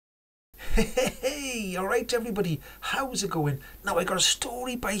Hey, alright everybody, how's it going? Now I got a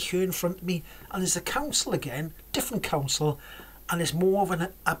story by here in front of me, and it's a council again, different council, and it's more of an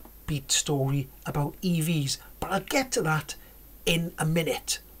upbeat story about EVs, but I'll get to that in a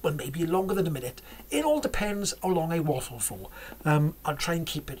minute. Well, maybe longer than a minute. It all depends how long I waffle for. I'll try and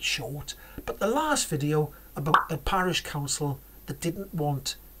keep it short. But the last video about the parish council that didn't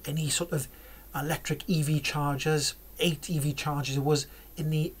want any sort of electric EV chargers, 8 EV chargers it was, in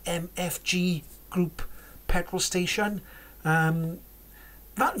the MFG group petrol station. That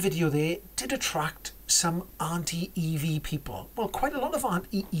video there did attract some anti-EV people. Well, quite a lot of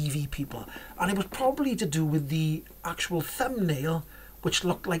anti-EV people. And it was probably to do with the actual thumbnail, which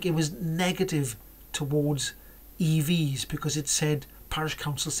looked like it was negative towards EVs because it said parish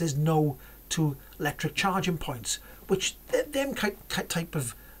council says no to electric charging points, which them type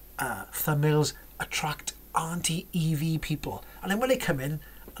of thumbnails attract anti-EV people. And then when they come in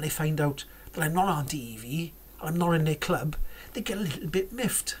and they find out that I'm not anti-EV and I'm not in their club, they get a little bit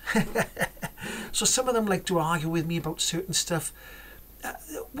miffed. So some of them like to argue with me about certain stuff.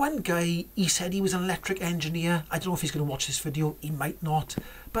 One guy, he said he was an electric engineer. I don't know if he's going to watch this video, he might not,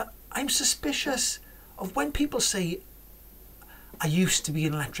 but I'm suspicious of when people say I used to be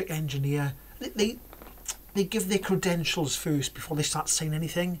an electric engineer. They give their credentials first before they start saying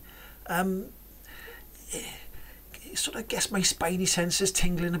anything. Sort of guess my spidey senses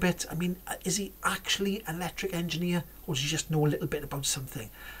tingling a bit. I mean, is he actually an electric engineer, or does he just know a little bit about something?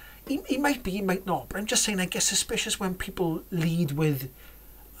 He might be, he might not, but I'm just saying I get suspicious when people lead with,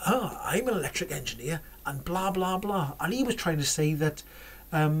 I'm an electric engineer and blah blah blah. And he was trying to say that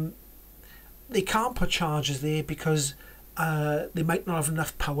they can't put chargers there because they might not have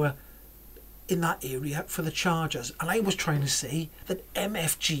enough power in that area for the chargers. And I was trying to say that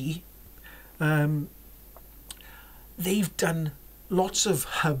MFG, they've done lots of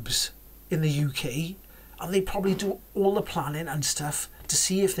hubs in the UK, and they probably do all the planning and stuff to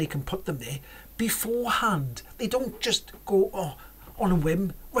see if they can put them there beforehand. They don't just go on a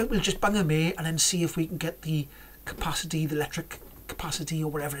whim, right, we'll just bung them here and then see if we can get the capacity, the electric capacity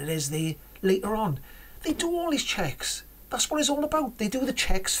or whatever it is there later on. They do all these checks. That's what it's all about. They do the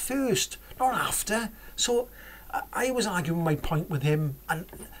checks first, not after. So I was arguing my point with him, and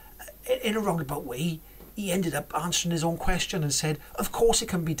in a roundabout way, he ended up answering his own question and said, of course it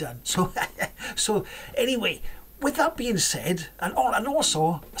can be done. So anyway, with that being said, and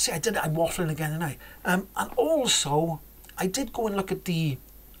also, see, I'm waffling again, and and also, I did go and look at the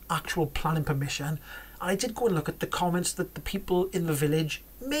actual planning permission, and I did go and look at the comments that the people in the village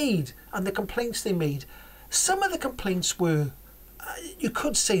made, and the complaints they made. Some of the complaints were, you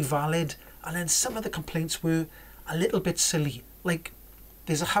could say valid, and then some of the complaints were a little bit silly. Like,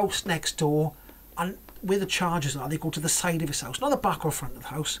 there's a house next door, and where the chargers are, they go to the side of his house, not the back or front of the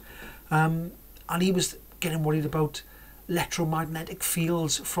house. And he was getting worried about electromagnetic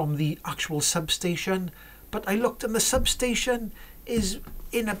fields from the actual substation. But I looked, and the substation is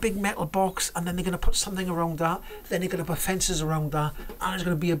in a big metal box, and then they're going to put something around that, then they're going to put fences around that, and there's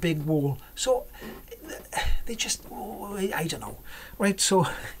going to be a big wall. So they just, I don't know, right? So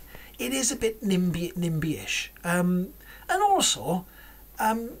it is a bit NIMBY-ish. And also,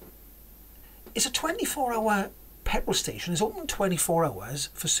 it's a 24-hour petrol station. It's open 24 hours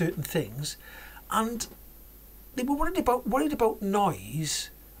for certain things, and they were worried about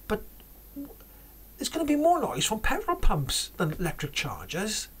noise, but there's going to be more noise from petrol pumps than electric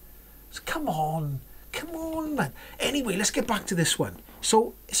chargers. So come on man. Anyway, let's get back to this one.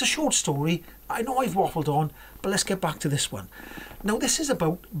 So it's a short story. I know I've waffled on, but let's get back to this one. Now this is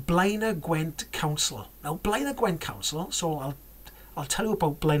about Blaenau Gwent Council. Now Blaenau Gwent Council, so I'll tell you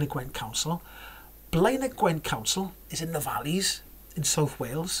about Blaenau Gwent Council. Blaenau Gwent Council is in the valleys in South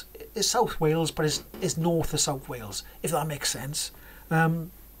Wales. It's South Wales, but it's north of South Wales, if that makes sense. The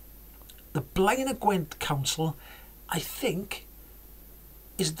Blaenau Gwent Council, I think,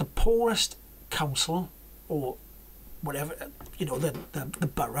 is the poorest council, or whatever, you know, the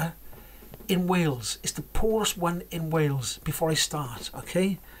borough in Wales. It's the poorest one in Wales before I start,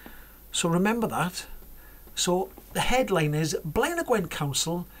 okay? So remember that. So the headline is Blaenau Gwent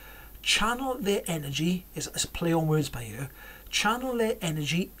Council channel their energy, is a play on words by here, channel their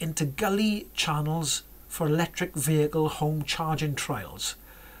energy into Gully channels for electric vehicle home charging trials.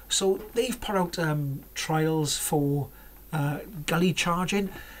 So they've put out trials for Gully charging.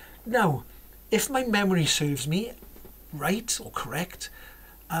 Now, if my memory serves me right or correct,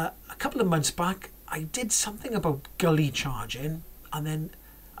 a couple of months back I did something about Gully charging, and then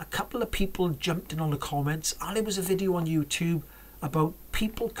a couple of people jumped in on the comments, and there was a video on YouTube about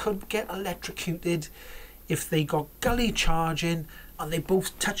people could get electrocuted if they got Gully charging and they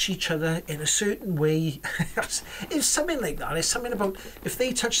both touch each other in a certain way. It's something like that. It's something about if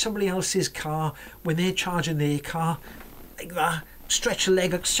they touch somebody else's car when they're charging their car, like that. Stretch a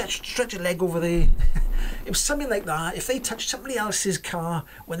leg over there. It was something like that. If they touch somebody else's car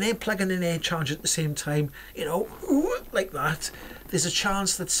when they're plugging in their charger at the same time, you know, like that, there's a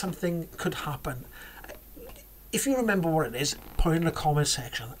chance that something could happen. If you remember what it is, put it in the comment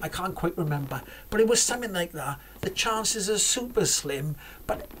section. I can't quite remember, but it was something like that. The chances are super slim,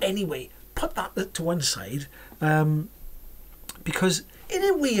 but anyway, put that to one side, because isn't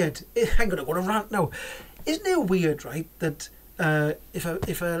it weird? I'm going to go on a rant now. Isn't it weird, right, that if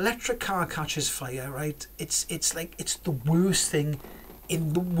an electric car catches fire, right, it's like it's the worst thing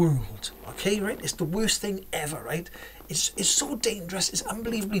in the world, okay, right? It's the worst thing ever, right? It's so dangerous. It's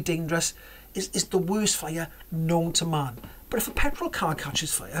unbelievably dangerous. It's the worst fire known to man. But if a petrol car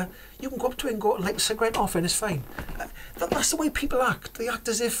catches fire, you can go up to it and go and light a cigarette off and it's fine. That's the way people act. They act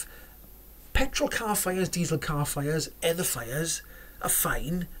as if petrol car fires, diesel car fires, other fires are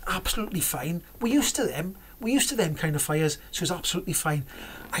fine, absolutely fine. We're used to them. We're used to them kind of fires, so it's absolutely fine.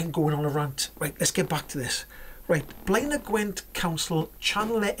 I'm going on a rant. Right, let's get back to this. Right, Blaenau Gwent Council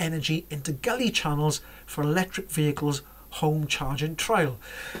channel their energy into gully channels for electric vehicles home charging trial.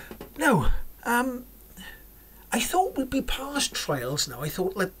 Now, I thought we'd be past trials now. I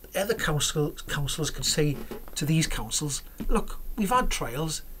thought like other councils could say to these councils, look, we've had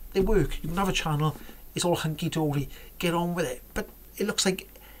trials, they work, you can have a channel, it's all hunky-dory, get on with it. But it looks like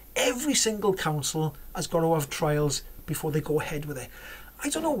every single council has got to have trials before they go ahead with it. I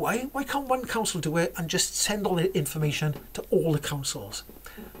don't know why. Why can't one council do it and just send all the information to all the councils?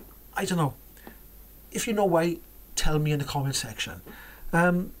 I don't know. If you know why, tell me in the comment section.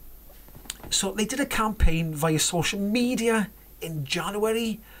 So they did a campaign via social media in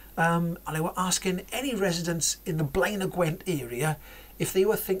January, and they were asking any residents in the Blaenau Gwent area if they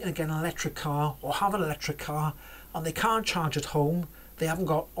were thinking of getting an electric car or have an electric car and they can't charge at home, they haven't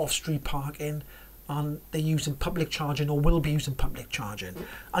got off-street parking, and they're using public charging or will be using public charging.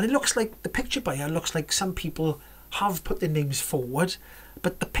 And it looks like, the picture by here looks like some people have put their names forward,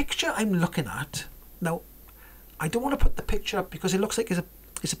 but the picture I'm looking at, now, I don't want to put the picture up because it looks like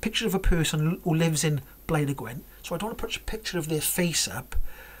it's a picture of a person who lives in Blaenau Gwent, so I don't want to put a picture of their face up,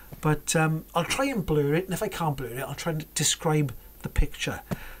 but I'll try and blur it, and if I can't blur it, I'll try and describe the picture.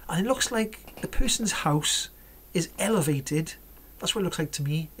 And it looks like the person's house is elevated, that's what it looks like to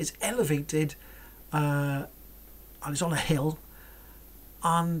me, it's elevated, and it's on a hill,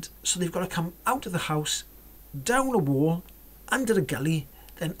 and so they've got to come out of the house, down a wall, under the gully,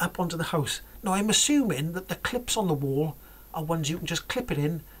 then up onto the house. Now I'm assuming that the clips on the wall are ones you can just clip it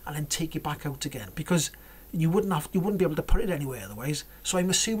in and then take it back out again, because you wouldn't be able to put it anywhere otherwise. So I'm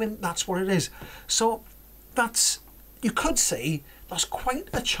assuming that's what it is. So that's, you could say that's quite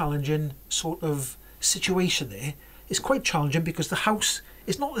a challenging sort of situation there. It's quite challenging because the house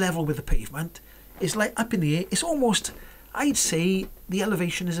is not level with the pavement. It's like up in the air. It's almost, I'd say the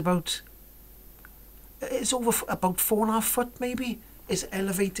elevation is about, it's over about 4.5 foot maybe. It's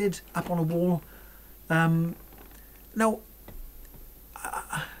elevated up on a wall. Now,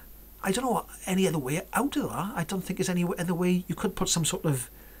 I don't know any other way out of that. I don't think there's any other way. You could put some sort of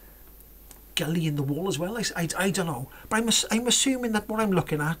gully in the wall as well. I don't know. But I'm assuming that what I'm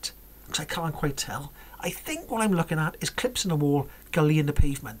looking at, because I can't quite tell, I think what I'm looking at is clips in the wall, gully in the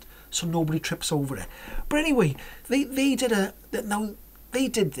pavement, so nobody trips over it. But anyway, they did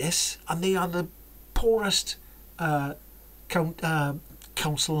this, and they are the poorest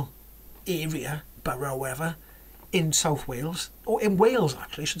council area, borough, whatever, in South Wales, or in Wales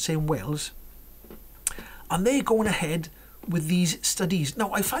actually, I should say in Wales, and they're going ahead with these studies.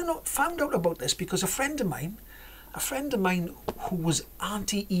 Now I found out about this because a friend of mine who was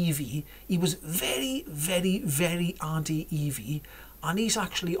anti-EV, he was very, very, very anti-EV, and he's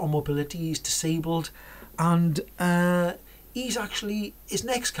actually on mobility, he's disabled, and he's actually, his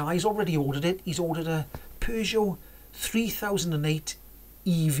next car, he's already ordered it, he's ordered a Peugeot 3008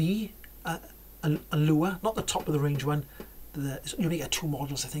 EV, a Lua, not the top of the range one, you only get 2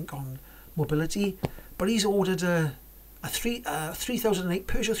 models I think on mobility, but he's ordered a 3008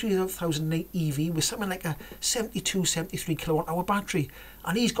 Peugeot 3008 EV with something like a 73 kilowatt hour battery,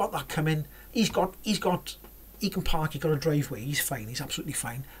 and he's got that coming. He can park, he's got a driveway, he's fine, he's absolutely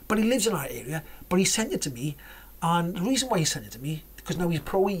fine, but he lives in that area. But he sent it to me, and the reason why he sent it to me, because now he's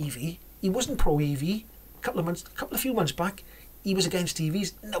pro EV. He wasn't pro EV a few months back. He was against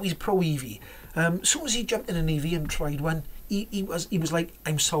EVs. Now he's pro EV. As soon as he jumped in an EV and tried one, he was like,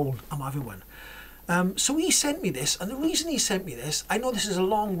 I'm sold, I'm having one. So he sent me this, and the reason he sent me this, I know this is a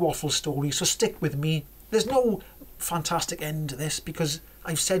long waffle story, so stick with me. There's no fantastic end to this because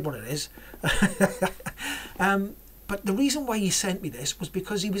I've said what it is. But the reason why he sent me this was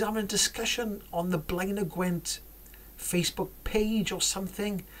because he was having a discussion on the Blaenau Gwent Facebook page or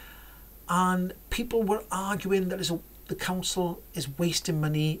something, and people were arguing that the council is wasting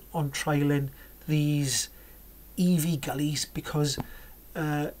money on trialling these EV gullies because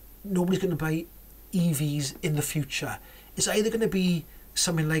nobody's going to buy EVs in the future. It's either going to be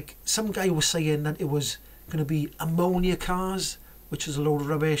something like, some guy was saying that it was going to be ammonia cars, which is a load of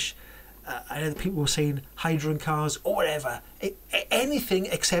rubbish. And other people were saying hydrogen cars or whatever, anything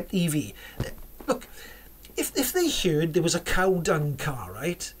except EV. Look, if they heard there was a cow dung car,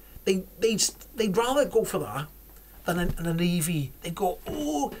 right, they'd rather go for that than an EV. They'd go,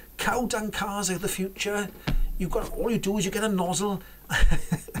 oh, cow dung cars are the future. All you do is you get a nozzle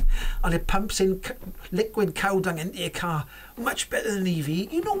and it pumps in liquid cow dung into your car. Much better than an EV.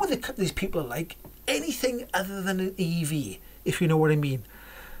 You know what these people are like? Anything other than an EV, if you know what I mean.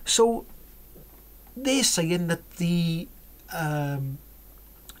 So they're saying that the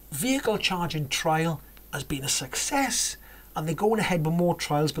vehicle charging trial has been a success, and they're going ahead with more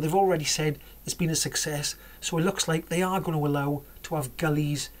trials, but they've already said it's been a success. So it looks like they are going to allow to have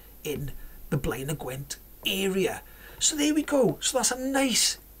gullies in the Blaenau Gwent area. So there we go. So that's a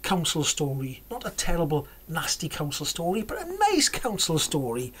nice council story, not a terrible nasty council story, but a nice council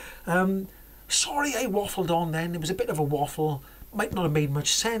story. Sorry I waffled on then. It was a bit of a waffle, might not have made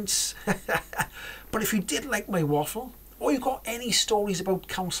much sense. But if you did like my waffle, or you got any stories about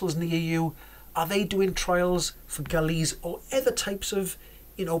councils near you, are they doing trials for gullies or other types of,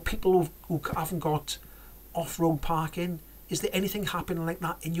 you know, people who haven't got off-road parking? Is there anything happening like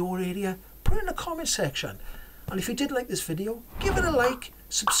that in your area? Put it in the comment section. And if you did like this video, give it a like,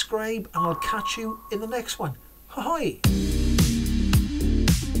 subscribe, and I'll catch you in the next one. Ahoy!